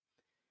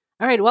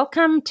All right,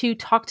 welcome to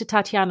Talk to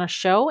Tatiana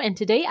show. And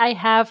today I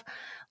have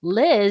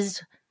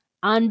Liz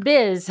on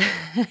Biz.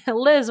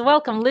 Liz,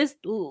 welcome. Liz,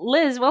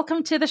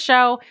 welcome to the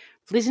show.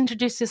 Please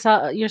introduce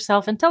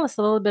yourself and tell us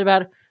a little bit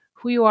about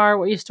who you are,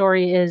 what your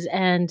story is,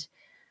 and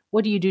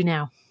what do you do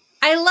now?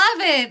 I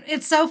love it.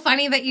 It's so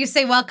funny that you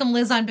say welcome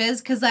Liz on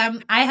Biz because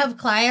I have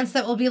clients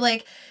that will be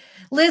like,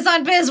 Liz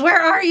on Biz, where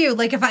are you?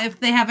 Like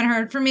if they haven't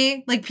heard from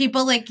me, like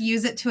people like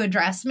use it to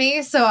address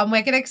me. So I'm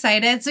wicked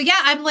excited. So yeah,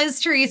 I'm Liz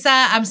Teresa.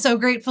 I'm so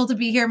grateful to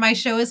be here. My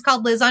show is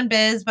called Liz on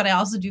Biz, but I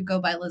also do go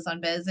by Liz on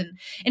Biz. And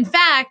in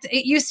fact,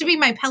 it used to be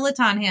my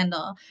Peloton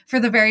handle. For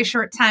the very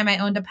short time I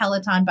owned a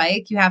Peloton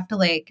bike, you have to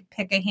like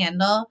pick a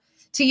handle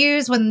to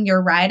use when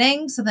you're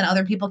riding so that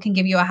other people can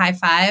give you a high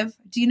five.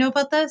 Do you know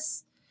about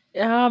this?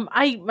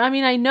 I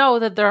mean, I know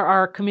that there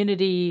are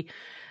community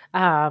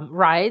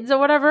rides or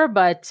whatever,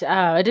 but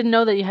I didn't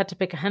know that you had to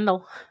pick a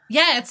handle.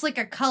 Yeah, it's like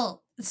a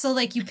cult. So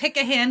like you pick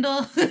a handle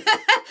and it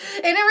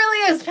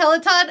really is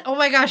Peloton. Oh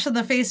my gosh. And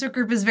the Facebook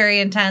group is very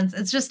intense.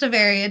 It's just a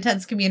very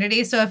intense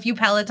community. So if you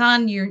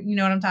Peloton, you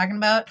know what I'm talking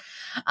about.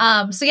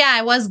 So yeah,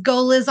 I was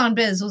Go Liz on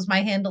Biz was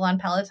my handle on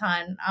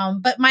Peloton.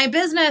 But my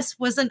business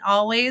wasn't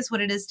always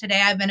what it is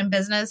today. I've been in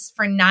business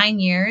for 9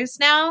 years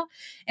now,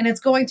 and it's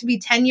going to be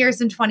 10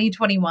 years in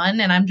 2021.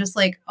 And I'm just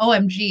like,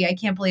 OMG, I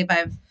can't believe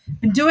I've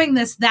been doing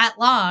this that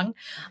long.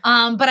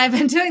 But I've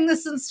been doing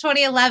this since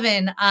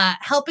 2011,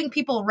 helping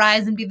people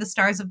rise and be the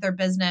stars of their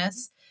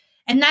business.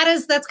 And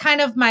that's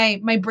kind of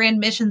my brand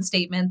mission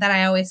statement that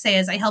I always say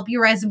is I help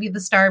you rise and be the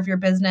star of your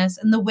business.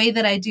 And the way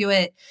that I do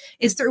it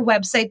is through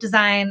website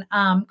design,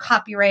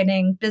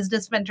 copywriting,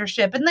 business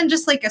mentorship, and then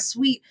just like a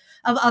suite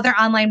of other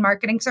online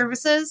marketing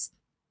services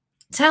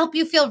to help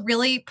you feel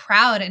really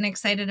proud and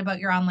excited about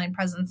your online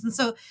presence. And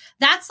so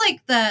that's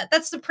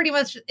the pretty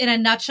much in a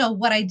nutshell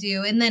what I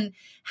do. And then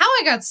how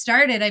I got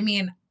started, I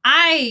mean,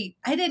 I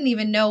didn't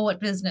even know what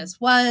business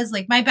was.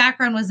 Like my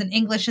background was in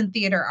English and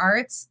theater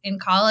arts in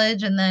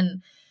college. And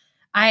then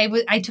I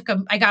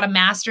got a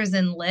master's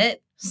in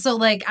lit. So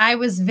like I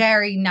was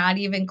very not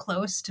even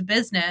close to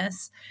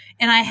business,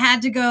 and I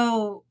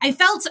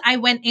felt I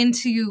went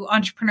into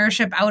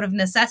entrepreneurship out of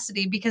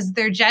necessity because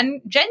they're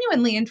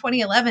genuinely in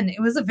 2011,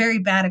 it was a very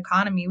bad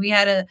economy. We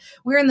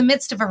were in the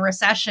midst of a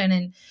recession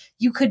and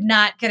you could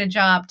not get a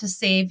job to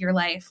save your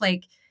life.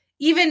 Like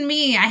even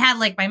me, I had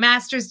like my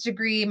master's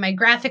degree, my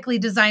graphically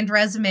designed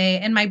resume,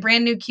 and my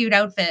brand new cute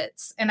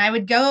outfits. And I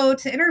would go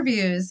to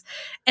interviews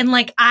and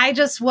like, I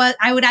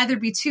would either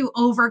be too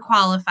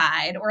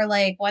overqualified or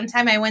like one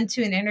time I went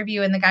to an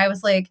interview and the guy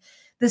was like,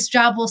 this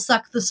job will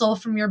suck the soul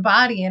from your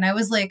body. And I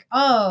was like,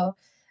 oh,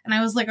 and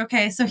I was like,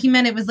 okay. So he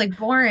meant it was like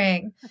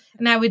boring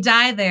and I would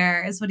die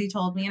there is what he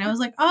told me. And I was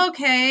like, oh,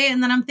 okay.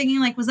 And then I'm thinking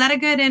like, was that a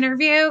good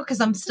interview? Cause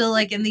I'm still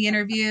like in the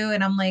interview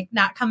and I'm like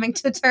not coming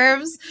to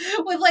terms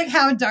with like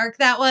how dark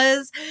that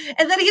was.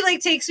 And then he like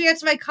takes me out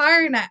to my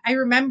car. And I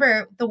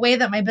remember the way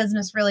that my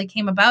business really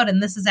came about.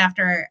 And this is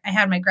after I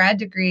had my grad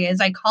degree is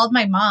I called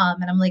my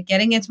mom and I'm like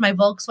getting into my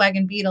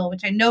Volkswagen Beetle,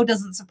 which I know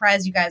doesn't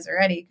surprise you guys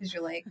already. Cause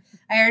you're like,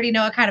 I already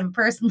know what kind of a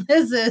person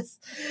Liz is.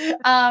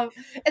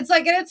 And so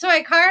I get into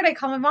my car and I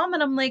call my mom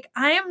and I'm like,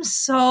 I am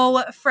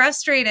so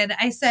frustrated.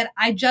 I said,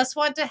 I just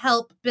want to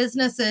help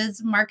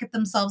businesses market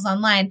themselves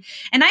online.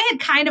 And I had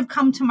kind of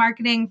come to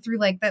marketing through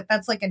like that.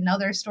 That's like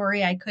another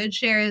story I could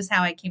share is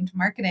how I came to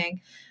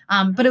marketing.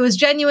 But it was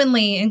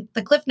genuinely in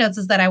the Cliff Notes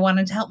is that I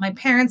wanted to help my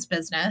parents'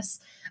 business.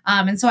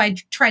 And so I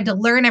tried to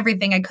learn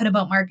everything I could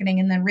about marketing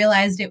and then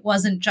realized it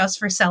wasn't just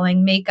for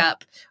selling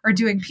makeup or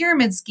doing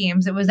pyramid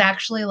schemes. It was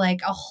actually like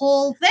a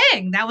whole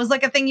thing. That was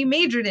like a thing you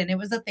majored in. It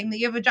was a thing that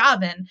you have a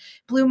job in.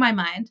 Blew my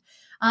mind.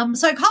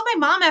 So I called my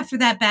mom after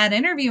that bad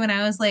interview and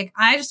I was like,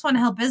 I just want to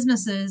help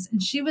businesses.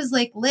 And she was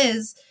like,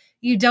 Liz,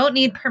 you don't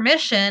need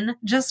permission.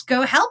 Just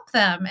go help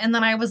them. And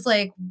then I was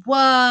like,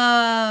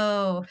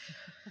 whoa,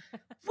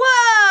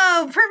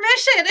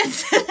 permission,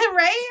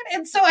 right?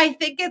 And so I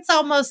think it's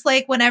almost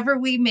like whenever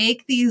we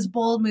make these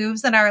bold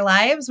moves in our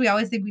lives, we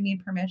always think we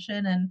need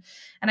permission. And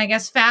I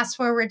guess fast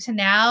forward to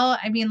now,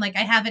 I mean, like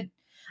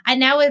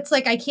now it's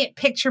like I can't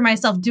picture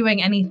myself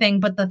doing anything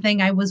but the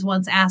thing I was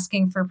once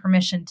asking for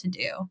permission to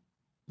do.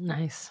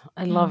 Nice.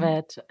 I love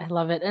it. I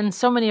love it. And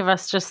so many of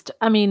us just,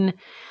 I mean,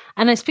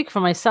 and I speak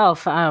for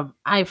myself,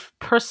 I've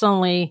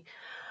personally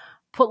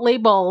put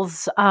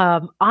labels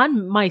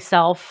on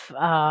myself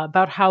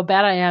about how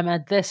bad I am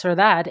at this or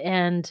that.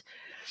 And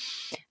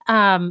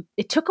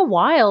it took a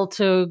while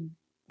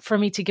for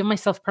me to give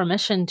myself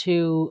permission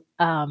to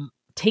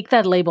take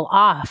that label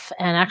off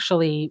and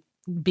actually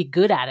be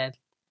good at it.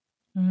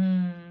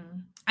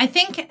 I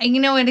think, and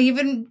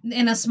even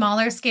in a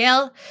smaller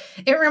scale,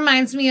 it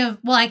reminds me of,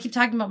 well, I keep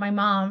talking about my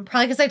mom,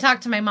 probably because I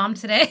talked to my mom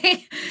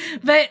today,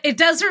 but it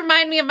does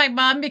remind me of my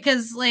mom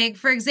because, like,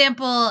 for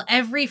example,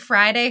 every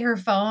Friday, her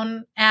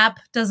phone app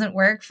doesn't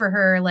work for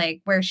her,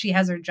 like, where she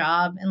has her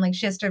job, and, like,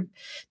 she has to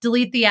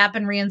delete the app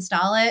and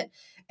reinstall it.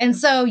 And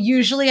so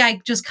usually I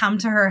just come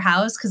to her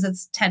house because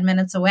it's 10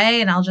 minutes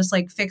away and I'll just,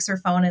 like, fix her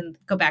phone and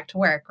go back to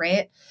work,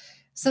 right?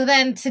 So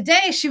then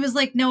today she was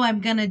like, no,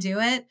 I'm going to do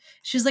it.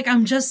 She's like,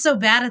 I'm just so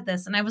bad at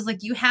this. And I was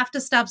like, you have to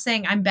stop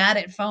saying I'm bad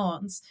at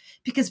phones,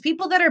 because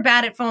people that are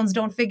bad at phones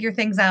don't figure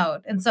things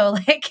out. And so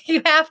like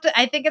you have to,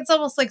 I think it's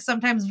almost like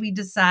sometimes we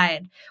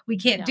decide we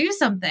can't do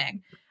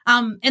something.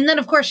 And then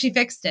of course she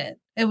fixed it,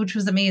 which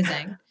was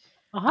amazing.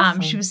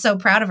 Awesome. She was so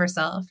proud of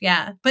herself.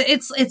 Yeah. But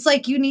it's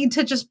like you need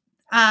to just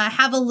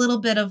have a little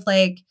bit of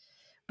like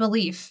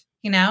belief,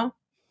 you know?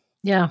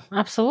 Yeah,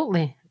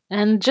 absolutely.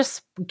 And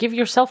just give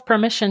yourself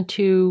permission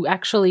to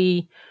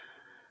actually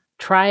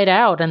try it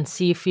out and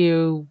see if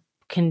you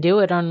can do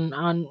it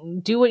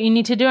do what you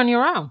need to do on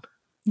your own.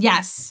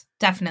 Yes,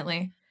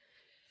 definitely.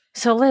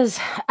 So Liz,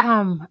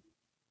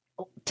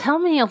 tell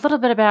me a little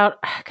bit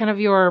about kind of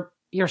your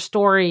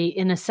story,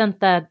 in a sense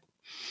that,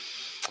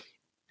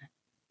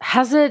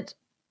 has it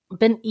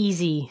been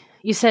easy?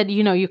 You said,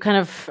 you kind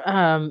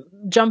of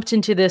jumped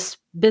into this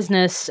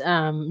business.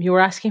 You were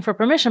asking for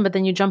permission, but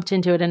then you jumped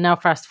into it, and now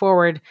fast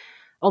forward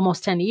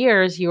almost 10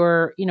 years,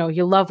 you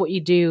love what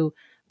you do.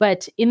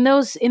 But in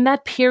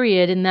that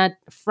period,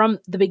 from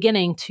the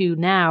beginning to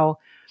now,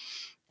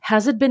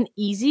 has it been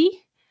easy,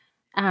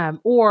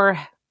 or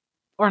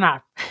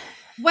not?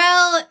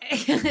 Well,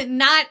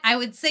 I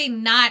would say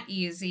not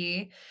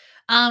easy.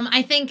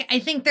 I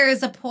think there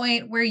is a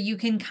point where you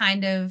can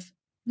kind of,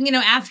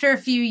 after a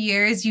few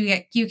years,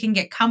 you can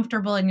get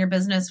comfortable in your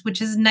business,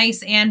 which is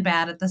nice and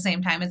bad at the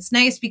same time. It's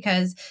nice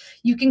because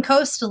you can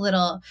coast a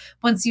little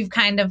once you've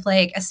kind of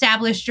like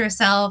established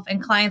yourself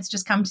and clients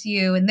just come to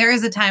you. And there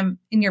is a time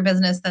in your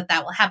business that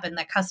will happen,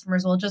 that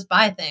customers will just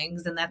buy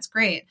things, and that's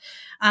great.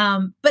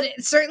 But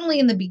certainly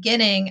in the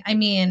beginning, I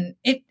mean,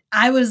 it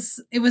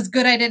was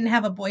good I didn't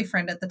have a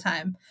boyfriend at the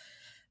time,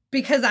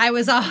 because I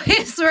was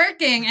always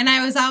working and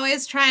I was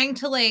always trying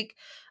to like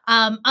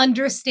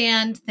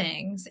understand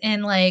things,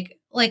 and like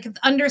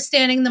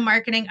understanding the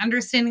marketing,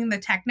 understanding the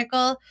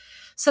technical,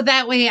 so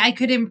that way I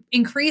could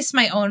increase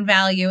my own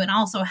value and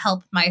also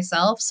help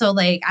myself. So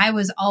like I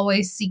was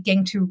always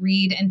seeking to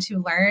read and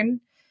to learn,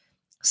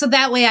 so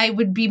that way I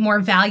would be more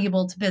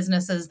valuable to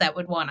businesses that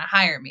would want to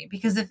hire me,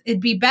 because if it'd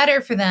be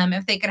better for them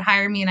if they could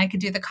hire me and I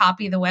could do the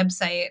copy, the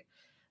website,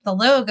 the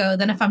logo,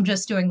 than if I'm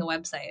just doing the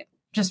website,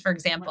 just for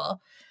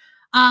example.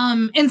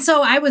 And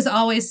so I was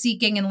always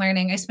seeking and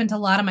learning. I spent a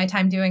lot of my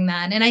time doing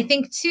that. And I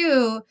think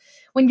too,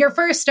 when you're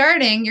first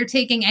starting, you're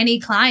taking any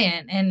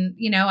client. And,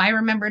 I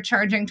remember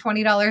charging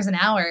 $20 an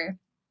hour,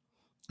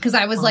 because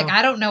I was like,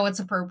 I don't know what's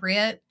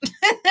appropriate.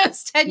 That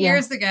was 10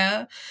 years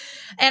ago.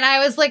 And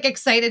I was like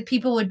excited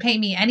people would pay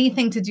me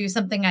anything to do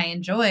something I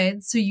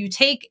enjoyed. So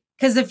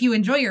because if you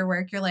enjoy your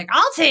work, you're like,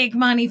 I'll take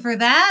money for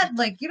that.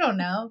 Like, you don't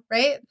know,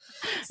 right?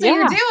 So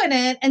you're doing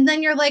it. And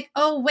then you're like,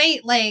 oh,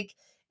 wait, like,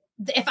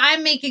 if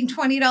I'm making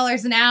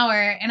 $20 an hour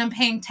and I'm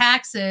paying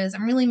taxes,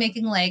 I'm really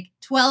making like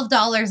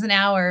 $12 an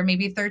hour,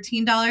 maybe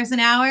 $13 an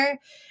hour.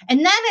 And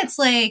then it's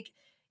like,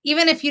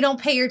 even if you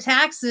don't pay your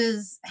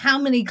taxes, how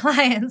many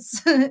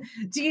clients do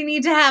you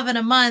need to have in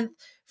a month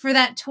for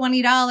that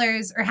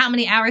 $20? Or how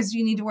many hours do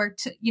you need to work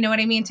to, you know what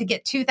I mean, to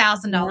get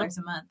 $2,000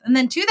 a month? And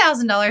then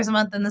 $2,000 a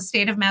month in the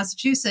state of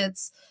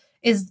Massachusetts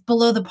is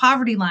below the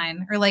poverty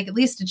line, or like, at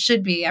least it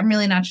should be. I'm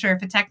really not sure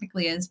if it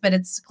technically is, but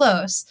it's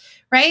close,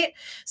 right?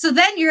 So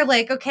then you're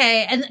like,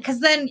 okay. And because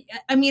then,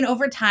 I mean,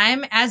 over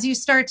time, as you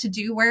start to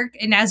do work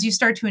and as you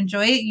start to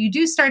enjoy it, you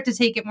do start to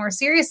take it more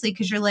seriously,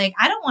 because you're like,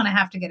 I don't want to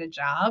have to get a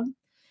job.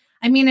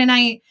 I mean, and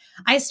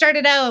I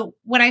started out,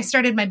 when I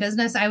started my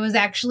business, I was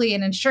actually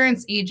an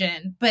insurance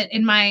agent. But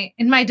in my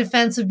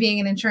defense of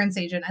being an insurance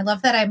agent, I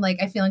love that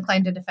I feel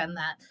inclined to defend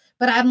that.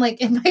 But I'm like,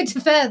 in my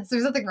defense,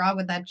 there's nothing wrong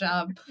with that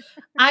job.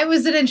 I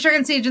was an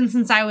insurance agent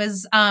since I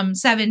was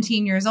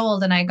 17 years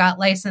old, and I got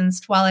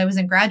licensed while I was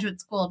in graduate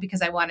school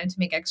because I wanted to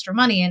make extra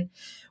money. And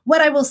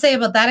what I will say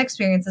about that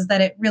experience is that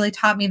it really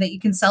taught me that you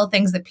can sell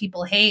things that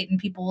people hate and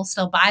people will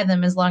still buy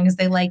them as long as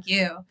they like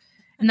you.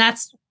 And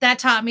that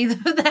taught me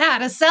how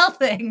to sell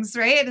things,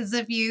 right? As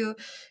if you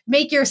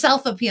make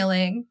yourself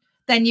appealing,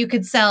 then you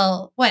could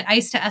sell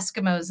ice to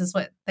Eskimos is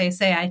what they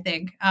say, I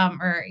think.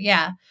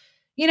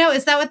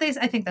 Is that what they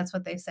say? I think that's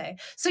what they say.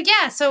 So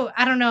yeah, so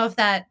I don't know if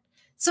that,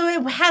 so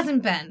it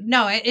hasn't been,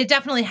 no, it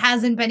definitely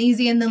hasn't been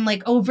easy. And then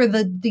like over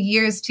the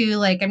years too,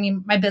 like, I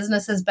mean, my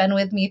business has been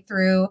with me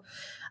through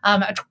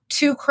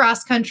 2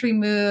 cross-country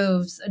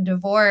moves, a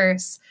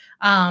divorce,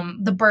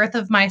 the birth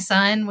of my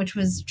son, which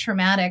was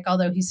traumatic,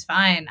 although he's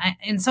fine.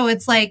 And so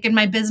it's like, and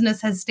my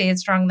business has stayed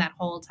strong that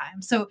whole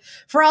time. So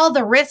for all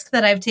the risk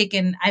that I've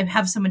taken, I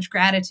have so much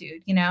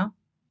gratitude,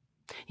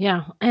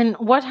 Yeah. And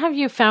what have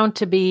you found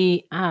to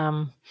be,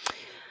 I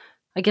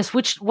guess,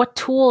 what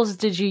tools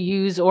did you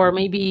use, or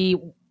maybe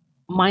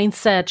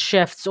mindset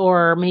shifts,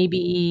 or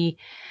maybe,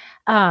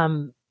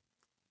 I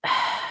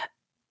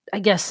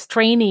guess,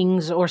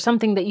 trainings or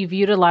something that you've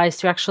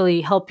utilized to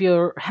actually help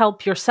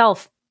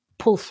yourself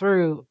pull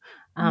through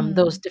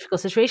those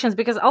difficult situations?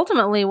 Because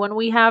ultimately, when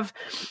we have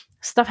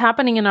stuff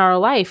happening in our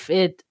life,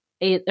 it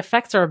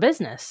affects our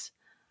business.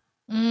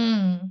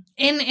 And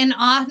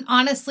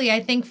honestly,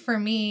 I think for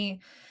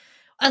me,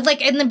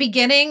 like in the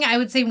beginning, I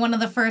would say one of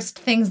the first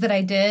things that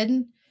I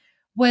did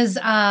was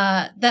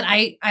that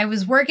I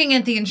was working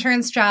at the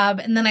insurance job,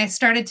 and then I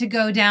started to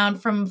go down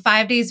from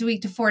 5 days a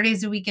week to 4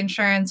 days a week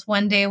insurance,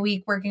 1 day a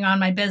week working on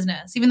my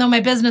business, even though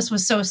my business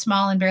was so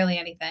small and barely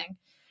anything,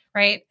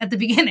 right? At the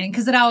beginning,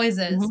 because it always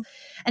is. Mhm.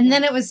 And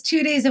then it was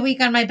 2 days a week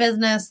on my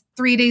business,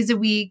 3 days a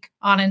week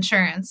on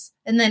insurance,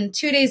 and then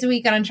 2 days a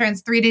week on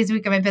insurance, 3 days a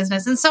week on my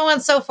business, and so on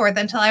and so forth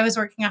until I was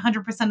working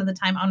 100% of the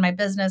time on my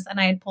business, and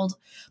I had pulled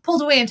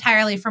away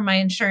entirely from my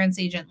insurance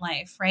agent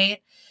life,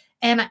 right?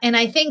 And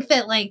I think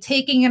that like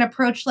taking an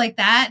approach like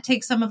that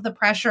takes some of the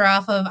pressure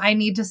off of I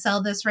need to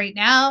sell this right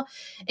now,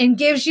 and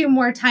gives you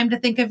more time to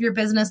think of your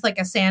business like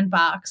a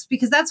sandbox,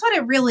 because that's what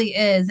it really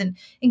is, and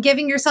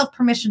giving yourself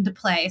permission to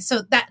play.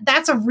 So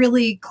that's a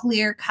really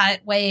clear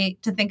cut way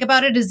to think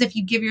about it, is if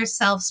you give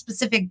yourself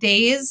specific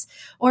days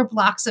or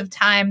blocks of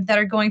time that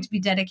are going to be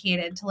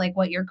dedicated to like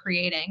what you're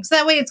creating. So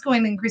that way it's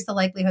going to increase the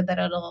likelihood that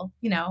it'll,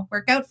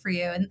 work out for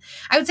you. And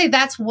I would say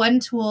that's one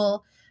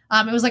tool.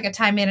 It was like a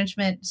time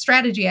management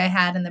strategy I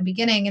had in the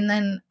beginning. And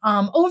then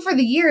over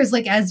the years,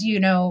 like, as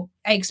you know,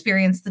 I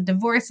experienced the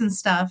divorce and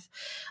stuff.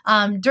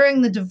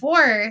 During the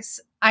divorce,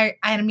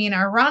 I mean,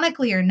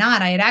 ironically or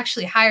not, I had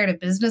actually hired a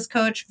business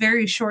coach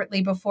very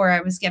shortly before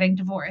I was getting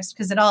divorced,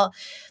 because I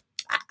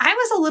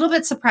was a little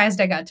bit surprised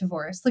I got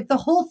divorced. Like the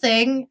whole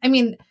thing, I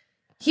mean,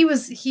 he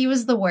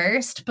was the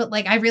worst, but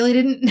like I really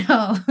didn't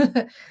know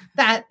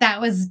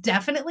that was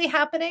definitely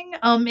happening.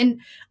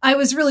 And I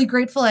was really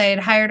grateful I had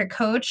hired a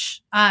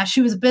coach. She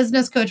was a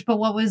business coach, but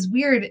what was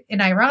weird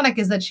and ironic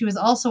is that she was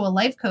also a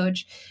life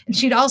coach, and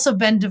she'd also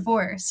been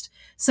divorced.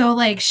 So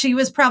like she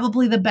was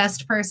probably the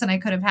best person I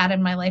could have had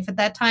in my life at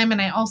that time.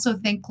 And I also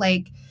think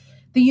like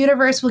the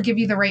universe will give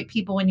you the right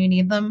people when you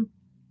need them.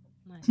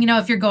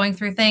 Nice. If you're going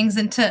through things,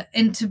 and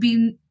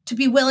to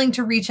be willing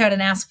to reach out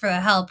and ask for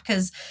the help.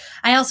 Because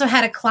I also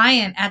had a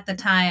client at the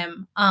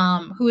time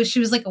she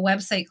was like a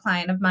website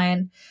client of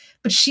mine,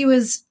 but she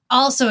was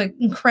also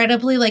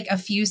incredibly like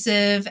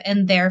effusive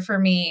and there for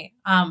me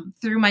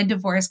through my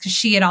divorce, because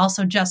she had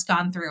also just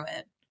gone through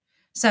it.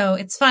 So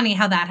it's funny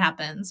how that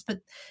happens. But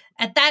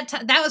at that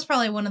time, that was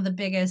probably one of the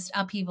biggest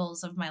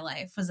upheavals of my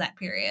life, was that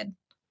period.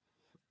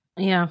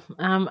 Yeah,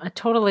 I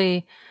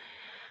totally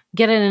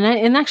get it.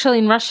 And actually,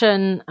 in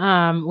Russian,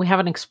 we have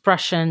an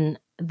expression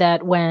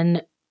that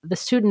when the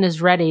student is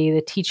ready,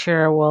 the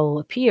teacher will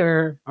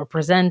appear or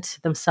present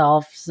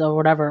themselves or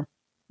whatever.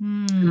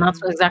 And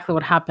that's exactly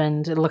what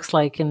happened. It looks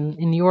like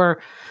in your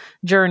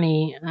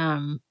journey.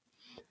 And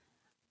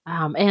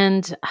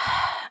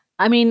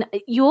I mean,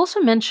 you also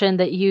mentioned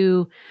that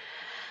you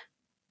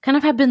kind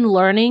of have been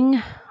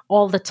learning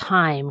all the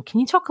time.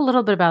 Can you talk a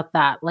little bit about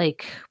that?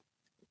 Like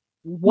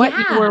what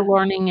you were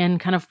learning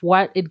and kind of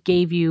what it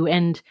gave you,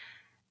 and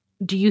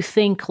do you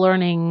think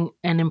learning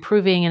and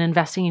improving and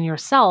investing in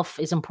yourself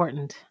is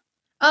important?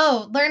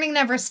 Oh, learning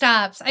never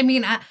stops. I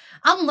mean,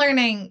 I'm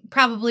learning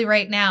probably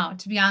right now,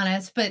 to be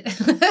honest, but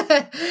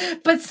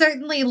but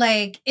certainly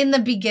like in the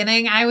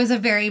beginning, I was a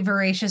very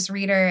voracious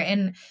reader,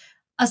 and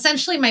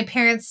essentially my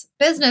parents'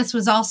 business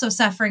was also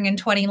suffering in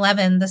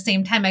 2011, the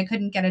same time I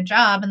couldn't get a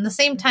job, and the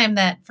same time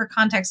that, for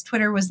context,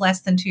 Twitter was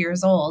less than 2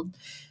 years old,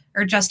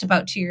 or just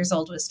about 2 years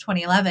old, was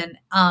 2011.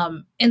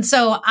 And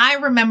so I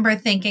remember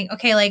thinking,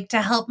 okay, like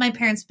to help my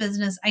parents'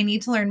 business, I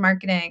need to learn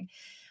marketing.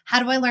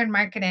 How do I learn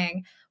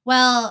marketing?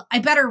 Well, I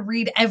better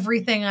read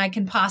everything I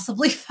can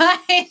possibly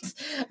find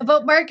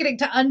about marketing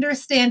to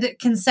understand it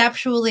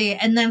conceptually,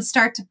 and then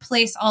start to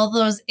place all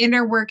those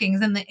inner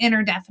workings and the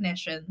inner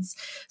definitions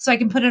so I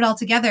can put it all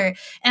together.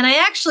 And I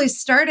actually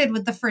started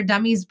with the For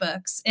Dummies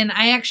books, and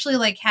I actually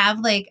like have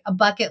like a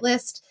bucket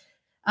list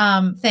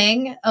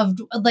thing of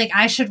like,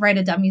 I should write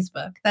a dummies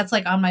book. That's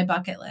like on my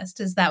bucket list,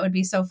 is that would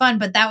be so fun.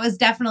 But that was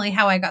definitely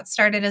how I got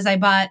started, as I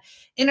bought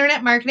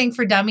Internet Marketing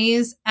for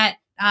Dummies at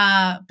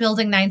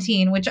Building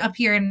 19, which up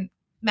here in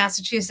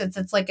Massachusetts,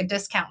 it's like a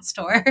discount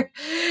store.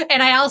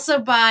 And I also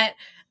bought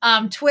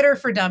Twitter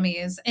for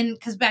Dummies, and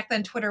because back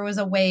then Twitter was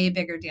a way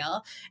bigger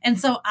deal. And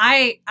so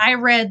I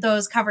read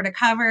those cover to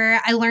cover.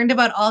 I learned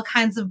about all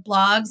kinds of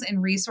blogs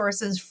and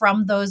resources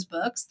from those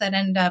books that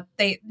end up,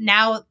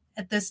 now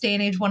at this day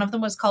and age, one of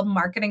them was called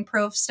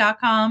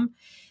marketingprofs.com.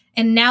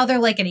 And now they're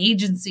like an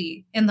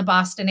agency in the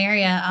Boston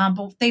area.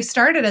 But they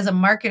started as a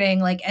marketing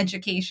like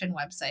education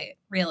website,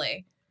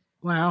 really.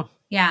 Wow.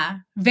 Yeah.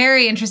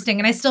 Very interesting.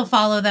 And I still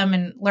follow them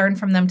and learn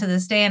from them to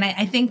this day. And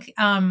I think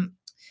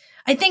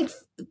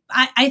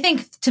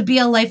to be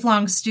a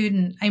lifelong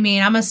student, I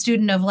mean, I'm a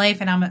student of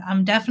life, and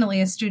I'm definitely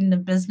a student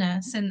of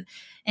business, and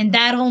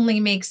that only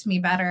makes me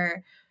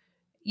better,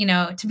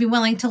 to be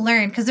willing to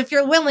learn. Because if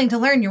you're willing to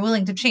learn, you're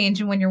willing to change.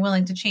 And when you're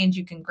willing to change,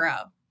 you can grow.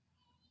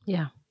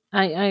 Yeah,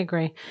 I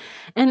agree.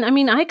 And I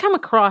mean, I come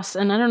across,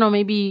 and I don't know,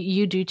 maybe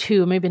you do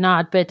too, maybe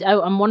not, but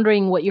I'm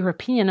wondering what your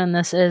opinion on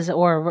this is,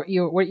 or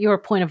your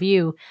point of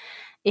view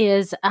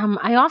is.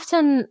 I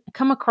often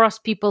come across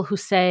people who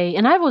say,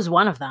 and I was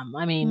one of them,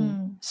 I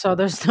mean, so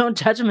there's no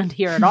judgment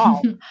here at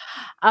all,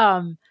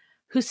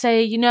 who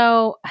say,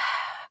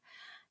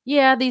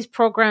 yeah, these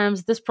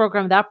programs, this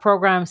program, that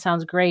program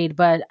sounds great,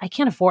 but I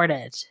can't afford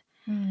it.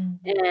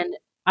 And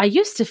I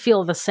used to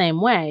feel the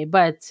same way,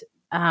 but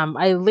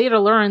I later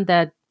learned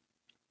that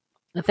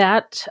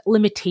that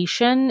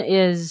limitation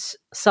is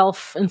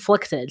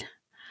self-inflicted.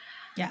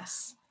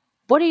 Yes.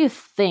 What do you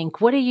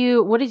think? What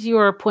is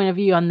your point of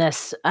view on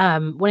this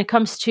when it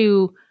comes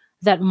to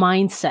that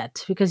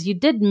mindset? Because you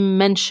did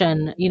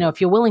mention,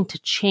 if you're willing to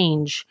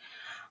change,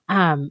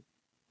 um,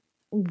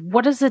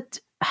 what is it?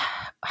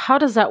 How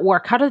does that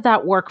work? How did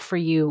that work for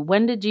you?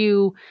 When did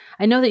you?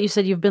 I know that you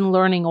said you've been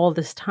learning all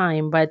this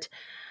time, but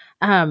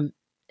um,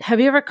 have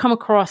you ever come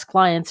across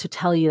clients who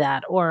tell you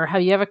that, or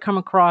have you ever come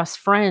across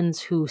friends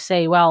who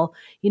say, "Well,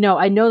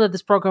 I know that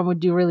this program would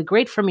do really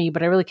great for me,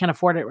 but I really can't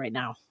afford it right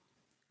now."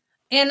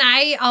 And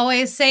I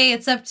always say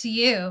it's up to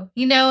you,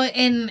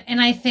 and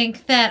I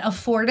think that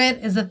afford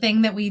it is a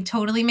thing that we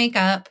totally make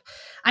up.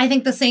 I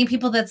think the same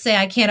people that say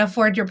I can't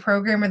afford your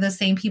program are the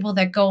same people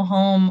that go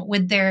home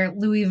with their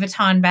Louis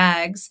Vuitton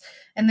bags.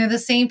 And they're the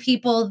same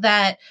people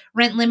that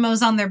rent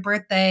limos on their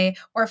birthday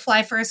or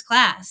fly first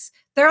class.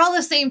 They're all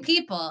the same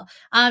people.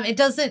 It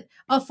doesn't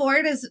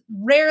afford is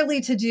rarely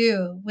to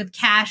do with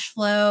cash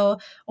flow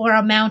or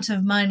amount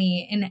of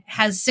money, and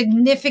has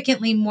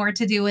significantly more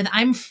to do with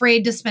I'm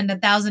afraid to spend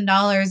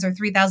 $1,000 or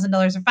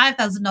 $3,000 or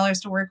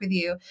 $5,000 to work with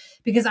you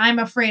because I'm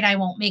afraid I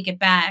won't make it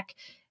back,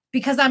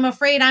 because I'm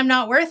afraid I'm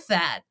not worth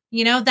that.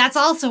 That's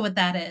also what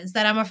that is,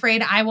 that I'm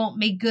afraid I won't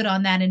make good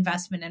on that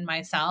investment in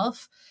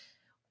myself.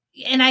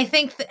 And I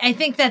think that's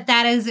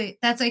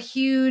like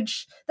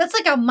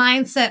a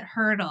mindset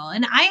hurdle.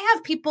 And I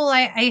have people,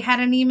 I had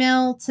an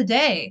email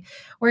today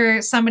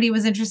where somebody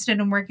was interested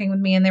in working with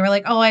me and they were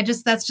like, oh,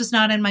 that's just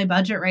not in my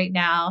budget right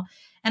now.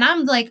 And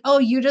I'm like, oh,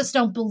 you just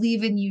don't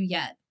believe in you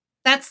yet.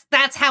 That's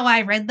how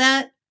I read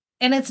that.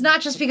 And it's not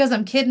just because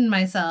I'm kidding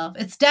myself.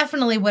 It's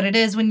definitely what it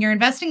is. When you're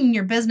investing in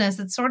your business,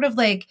 it's sort of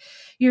like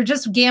you're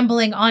just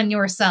gambling on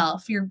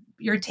yourself. You're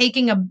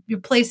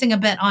placing a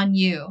bet on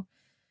you.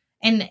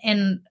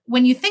 And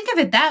when you think of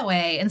it that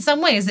way, in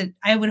some ways,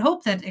 I would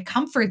hope that it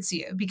comforts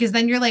you, because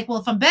then you're like, well,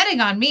 if I'm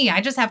betting on me, I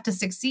just have to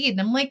succeed.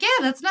 And I'm like, yeah,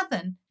 that's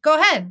nothing. Go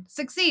ahead,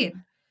 succeed.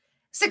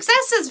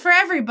 Success is for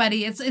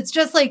everybody. It's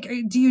just like,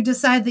 do you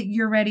decide that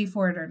you're ready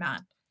for it or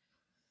not?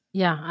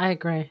 Yeah, I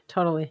agree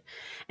totally.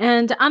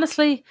 And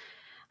honestly,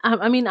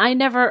 no,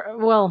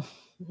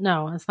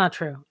 it's not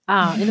true.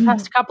 In the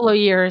past couple of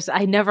years,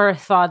 I never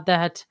thought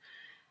that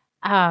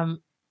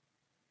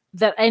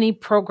that any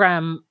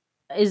program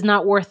is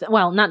not worth,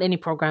 well, not any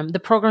program. The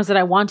programs that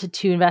I wanted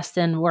to invest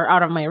in were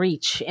out of my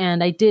reach.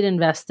 And I did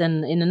invest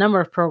in a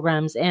number of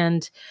programs.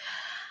 And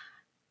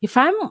if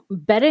I'm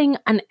betting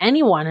on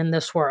anyone in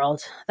this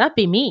world, that'd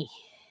be me.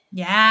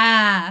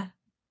 Yeah.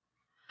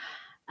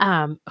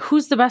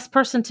 Who's the best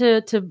person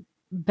to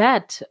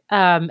bet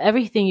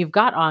everything you've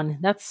got on?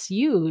 That's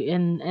you.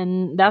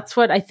 And that's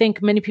what I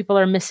think many people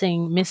are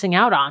missing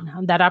out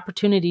on that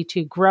opportunity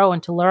to grow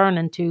and to learn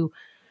and to,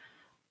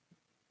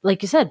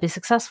 like you said, be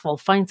successful,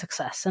 find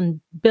success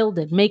and build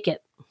it, make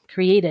it,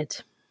 create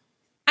it.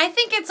 I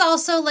think it's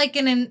also like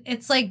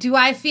it's like, do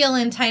I feel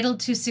entitled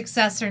to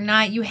success or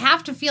not? You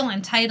have to feel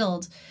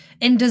entitled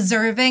and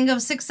deserving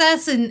of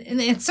success. And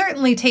it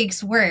certainly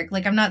takes work.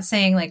 Like, I'm not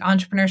saying like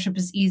entrepreneurship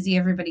is easy,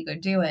 everybody go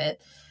do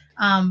it.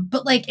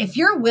 But like, if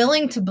you're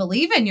willing to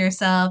believe in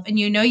yourself and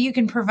you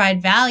can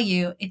provide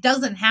value, it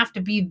doesn't have to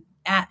be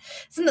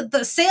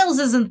the sales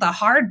isn't the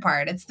hard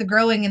part. It's the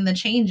growing and the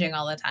changing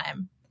all the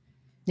time.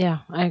 Yeah,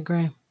 I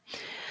agree.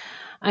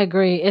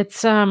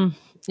 It's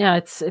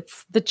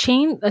it's the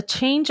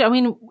change. I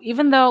mean,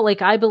 even though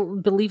like I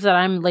believe that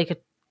I'm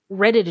like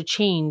ready to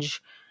change,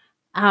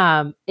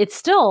 it's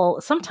still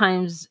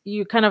sometimes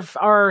you kind of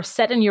are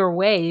set in your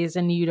ways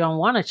and you don't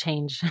want to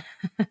change.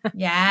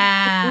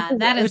 Yeah,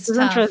 that is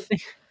tough. Interesting.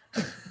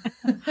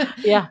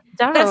 Yeah,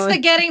 definitely. That's the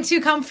getting too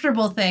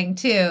comfortable thing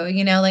too.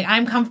 Like,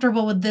 I'm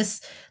comfortable with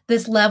this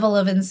level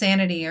of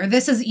insanity, or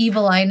this is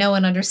evil I know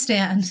and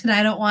understand, and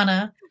I don't want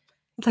to.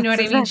 You know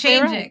what I mean?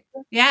 Change it.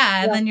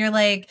 Yeah. And then you're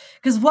like,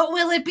 because what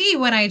will it be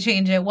when I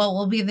change it? What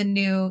will be the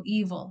new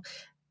evil?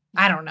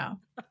 I don't know.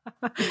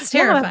 It's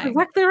terrifying. That's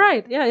exactly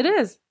right. Yeah, it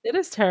is. It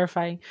is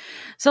terrifying.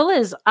 So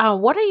Liz,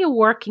 what are you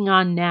working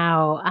on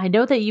now? I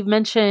know that you've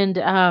mentioned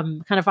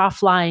kind of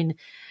offline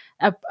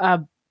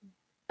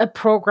a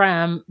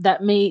program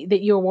that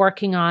you're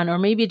working on, or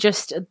maybe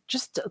just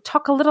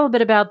talk a little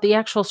bit about the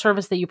actual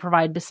service that you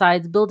provide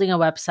besides building a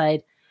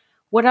website.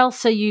 What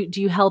else do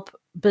you help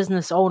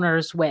business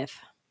owners with?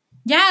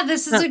 Yeah,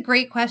 this is a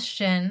great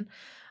question.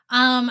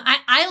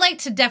 I like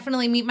to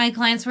definitely meet my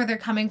clients where they're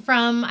coming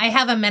from. I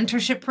have a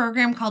mentorship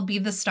program called Be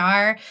the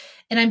Star,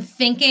 and I'm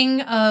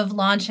thinking of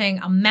launching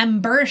a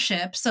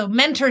membership. So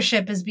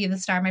mentorship is Be the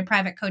Star, my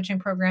private coaching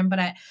program, but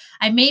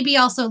I may be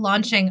also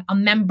launching a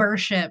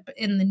membership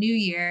in the new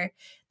year.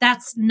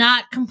 That's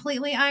not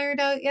completely ironed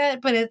out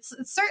yet, but it's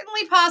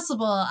certainly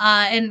possible.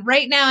 And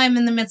right now I'm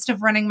in the midst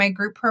of running my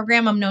group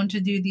program. I'm known to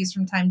do these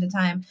from time to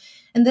time.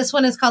 And this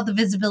one is called the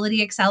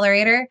Visibility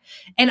Accelerator.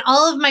 And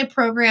all of my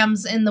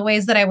programs in the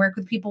ways that I work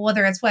with people,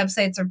 whether it's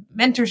websites or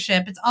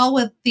mentorship, it's all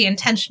with the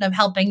intention of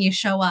helping you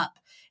show up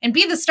and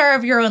be the star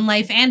of your own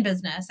life and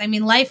business. I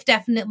mean, life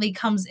definitely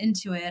comes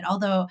into it,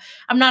 although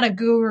I'm not a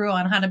guru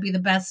on how to be the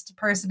best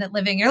person at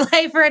living your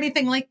life or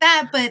anything like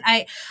that. But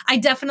I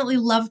definitely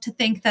love to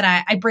think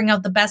that I bring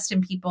out the best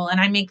in people,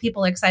 and I make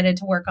people excited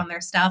to work on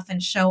their stuff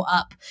and show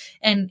up.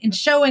 And in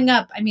showing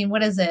up, I mean,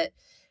 what is it?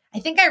 I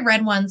think I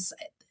read once,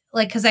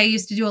 like, because I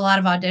used to do a lot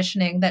of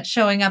auditioning, that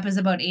showing up is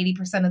about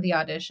 80% of the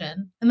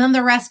audition. And then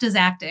the rest is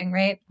acting,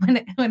 right?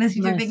 When you're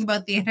thinking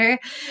about theater.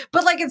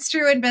 But like, it's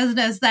true in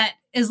business that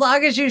as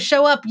long as you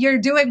show up, you're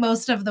doing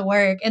most of the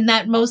work. And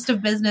that most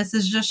of business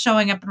is just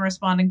showing up and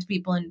responding to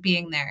people and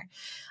being there.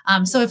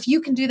 So if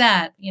you can do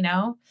that,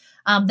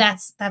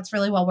 that's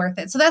really well worth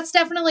it. So that's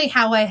definitely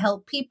how I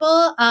help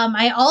people.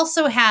 I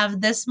also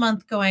have this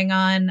month going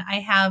on, I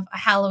have a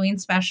Halloween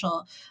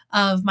special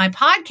of my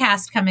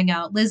podcast coming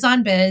out, Liz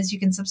on Biz. You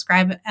can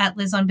subscribe at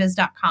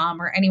lizonbiz.com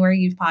or anywhere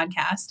you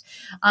podcast.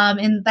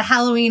 And the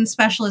Halloween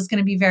special is going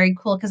to be very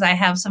cool because I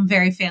have some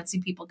very fancy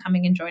people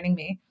coming and joining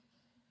me.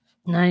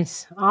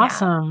 Nice.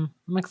 Awesome.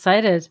 Yeah. I'm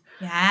excited.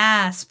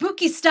 Yeah.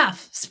 Spooky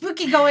stuff.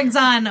 Spooky goings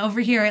on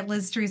over here at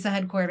Liz Teresa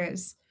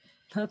headquarters.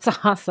 That's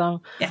awesome.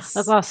 Yes.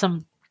 That's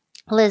awesome.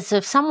 Liz,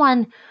 if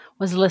someone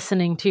was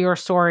listening to your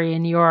story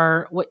and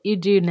what you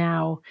do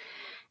now,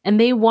 and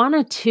they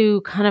wanted to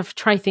kind of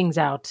try things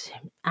out,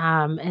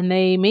 and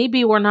they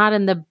maybe were not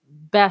in the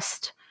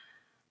best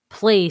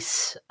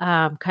place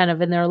kind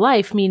of in their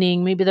life,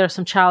 meaning maybe there are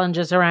some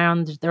challenges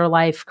around their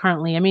life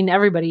currently. I mean,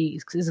 everybody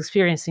is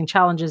experiencing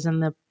challenges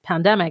in the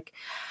pandemic,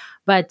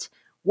 but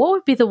what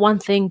would be the one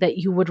thing that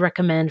you would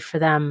recommend for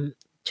them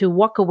to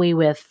walk away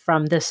with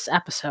from this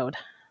episode?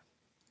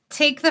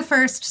 Take the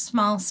first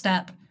small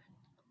step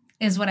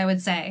is what I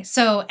would say.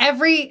 So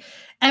every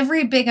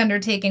big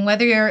undertaking,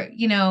 whether you're,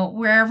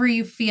 wherever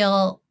you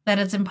feel that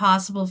it's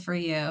impossible for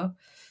you,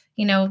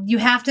 you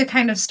have to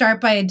kind of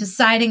start by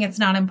deciding it's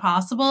not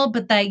impossible,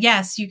 but that,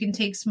 yes, you can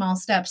take small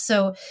steps.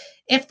 So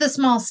if the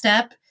small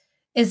step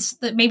is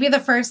that maybe the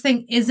first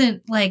thing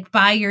isn't like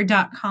buy your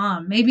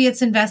 .com, maybe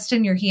it's invest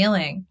in your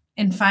healing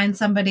and find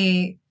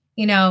somebody,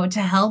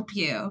 to help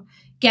you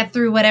get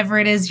through whatever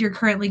it is you're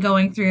currently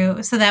going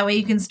through. So that way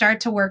you can start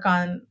to work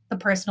on the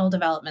personal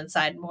development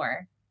side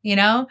more,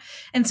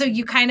 And so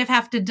you kind of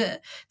have to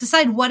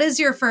decide what is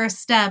your first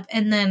step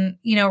and then,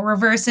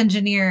 reverse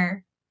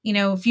engineer,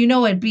 if you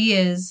know what B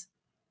is,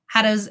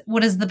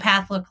 what does the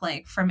path look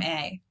like from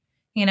A,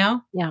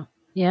 Yeah.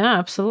 Yeah,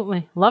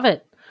 absolutely. Love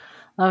it.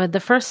 Love it. The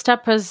first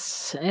step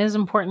is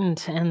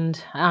important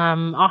and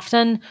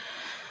often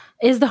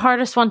is the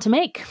hardest one to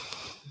make.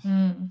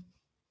 Mm.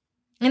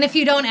 And if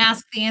you don't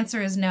ask, the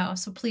answer is no.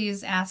 So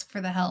please ask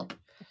for the help.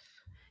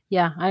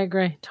 Yeah, I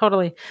agree.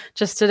 Totally.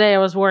 Just today I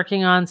was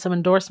working on some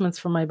endorsements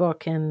for my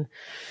book and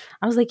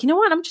I was like, you know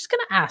what? I'm just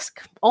going to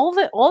ask. All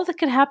that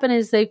could happen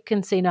is they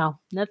can say no.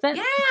 That's it.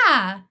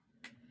 Yeah.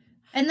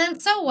 And then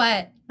so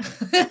what?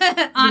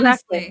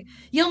 Honestly,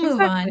 you'll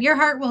move on. Your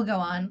heart will go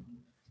on.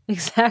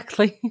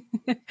 Exactly.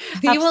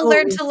 You will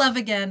learn to love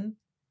again.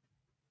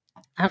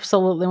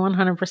 Absolutely.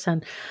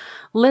 100%.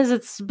 Liz,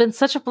 it's been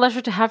such a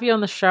pleasure to have you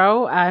on the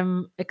show.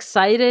 I'm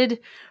excited.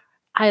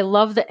 I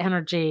love the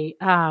energy.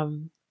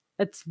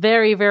 It's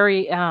very,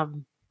 very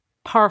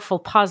powerful,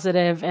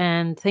 positive,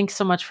 and thanks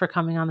so much for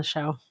coming on the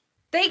show.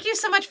 Thank you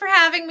so much for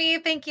having me.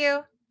 Thank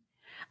you.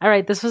 All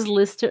right. This was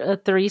Liz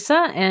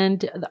Teresa,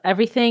 and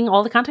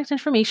all the contact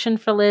information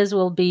for Liz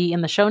will be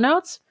in the show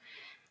notes.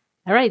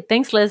 All right.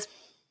 Thanks, Liz.